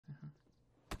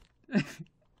Oh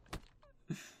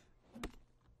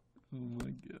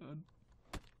my god.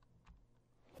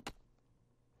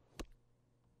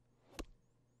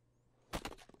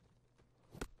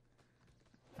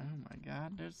 Oh my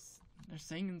god, they're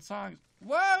singing songs.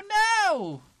 Whoa,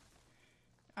 no!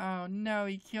 Oh no,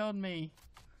 he killed me.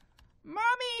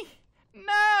 Mommy!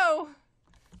 No!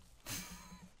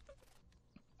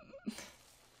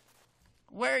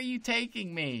 Where are you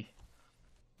taking me?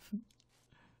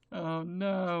 Oh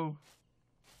no.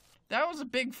 That was a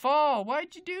big fall.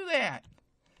 Why'd you do that?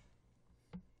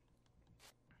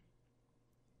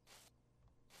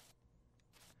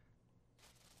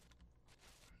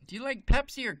 Do you like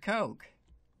Pepsi or Coke?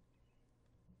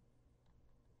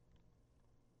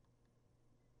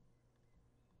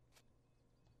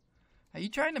 Are you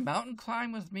trying to mountain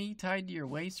climb with me tied to your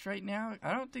waist right now?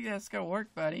 I don't think that's gonna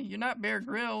work, buddy. You're not Bear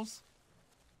Grylls.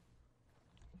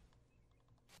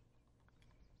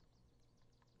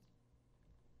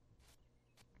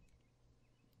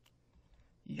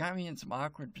 You got me in some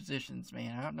awkward positions,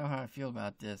 man. I don't know how I feel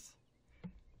about this.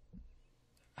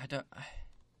 I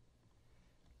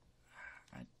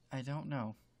don't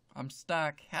know. I'm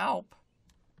stuck. Help.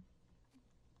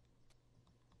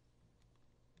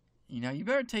 You know, you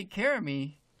better take care of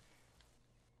me.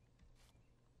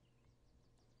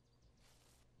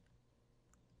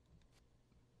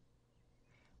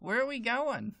 Where are we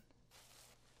going?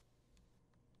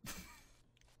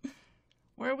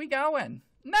 Where are we going?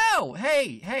 No!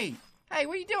 Hey, what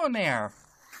are you doing there?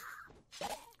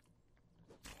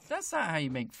 That's not how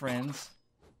you make friends.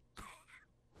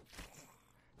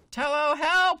 Tello,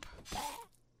 help!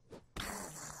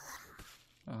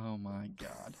 Oh my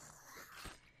god.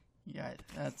 Yeah,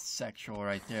 that's sexual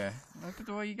right there. Look at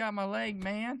the way you got my leg,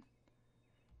 man.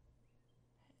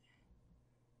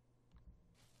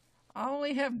 I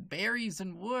only have berries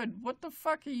and wood. What the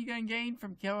fuck are you gonna gain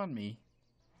from killing me?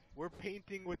 We're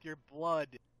painting with your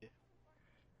blood.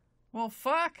 Well,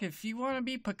 fuck. If you want to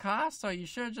be Picasso, you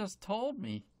should have just told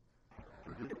me.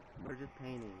 We're just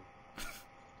painting.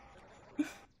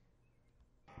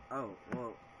 Oh,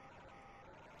 well.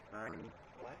 Sorry.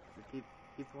 What? Keep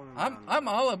falling I'm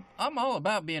all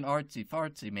about being artsy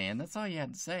fartsy, man. That's all you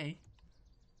had to say.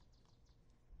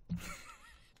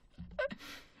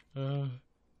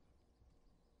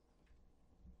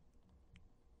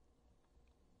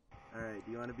 Alright,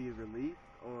 do you want to be released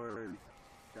or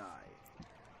die?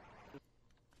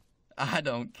 I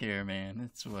don't care, man.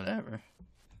 It's whatever.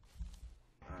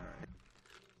 Alright.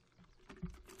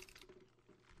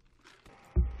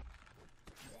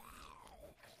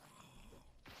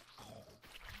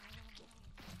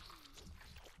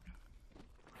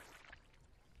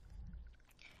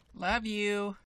 Love you.